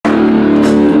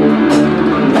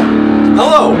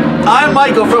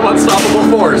Michael from Unstoppable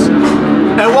Force,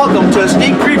 and welcome to a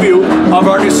sneak preview of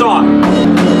our new song.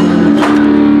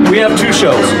 We have two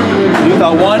shows.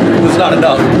 Without one, it's not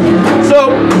enough. So,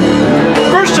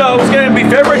 first show is going to be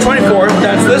February 24th.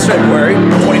 That's this February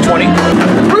 2020.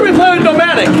 We're going to be playing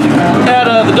Nomadic at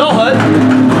the Doll Hut.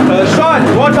 Sean,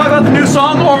 you want to talk about the new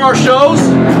song or our shows?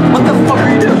 What the fuck are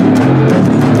you doing?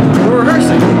 We're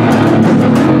rehearsing.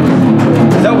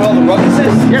 Is that what all the ruckus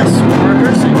is? Yes, we're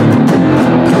rehearsing.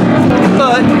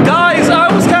 Guys,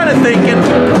 I was kind of thinking,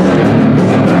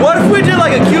 what if we did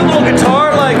like a cute little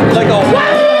guitar, like a what?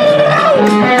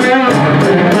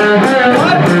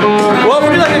 What if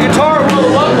we did like a guitar with a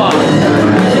little love bomb?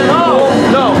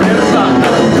 No, it's not.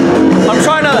 I'm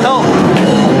trying to help.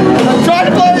 I'm trying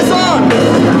to play a song.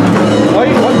 What?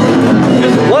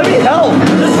 Just let me help.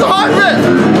 This is a hard riff.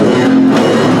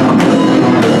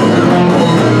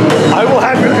 I will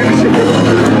have you.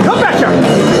 Come back here.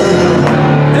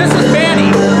 This is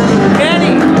Manny.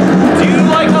 Manny, do you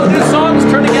like how this song is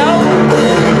turning out?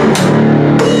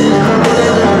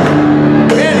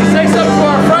 Manny, say something to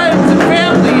our friends and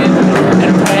family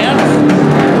and fans.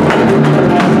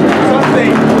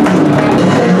 Something.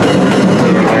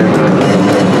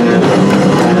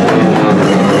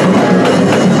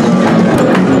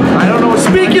 I don't know.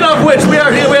 Speaking of which, we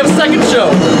are here. We have a second show.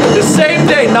 The same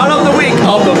day, not of the week,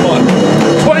 of the month.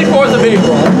 24th of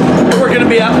April. We're going to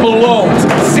be at Malone's,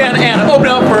 Santa Ana,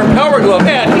 opening up for Power Glove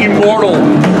and Immortal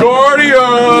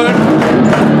Guardian.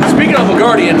 Speaking of a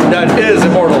Guardian that is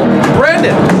immortal,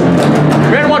 Brandon,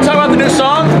 want to talk about the new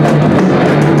song?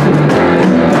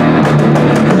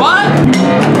 What?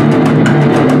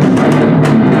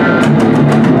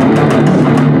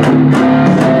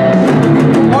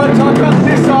 Want to talk about the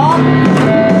new song?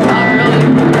 Not really.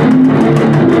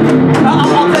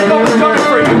 I'll take over the gun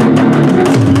for you.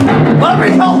 Let me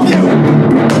help you.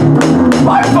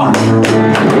 My fuck.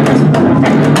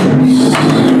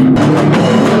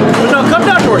 But no, come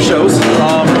down to our shows.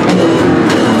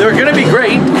 They're gonna be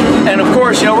great, and of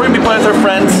course, you know, we're gonna be playing with our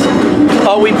friends.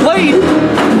 We played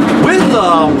with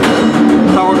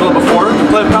Power Glove before.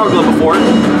 Played Power Glove before.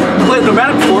 Played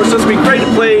Nomadic before, so it's gonna be great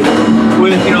to play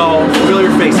with, you know,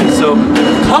 familiar faces. So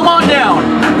come on down,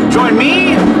 join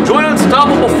me, join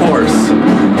Unstoppable Force.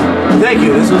 Thank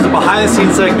you. This was a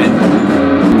behind-the-scenes segment.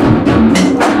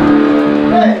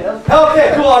 Hey.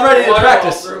 Okay, cool. I'm ready to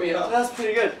practice. That's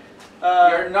pretty good.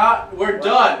 You're not. We're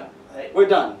done. We're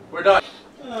done. We're done.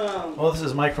 Well, this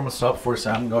is Mike from Unstoppable Force.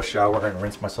 I'm gonna go shower and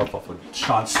rinse myself off with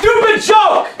Sean's stupid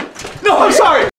joke. No, I'm sorry.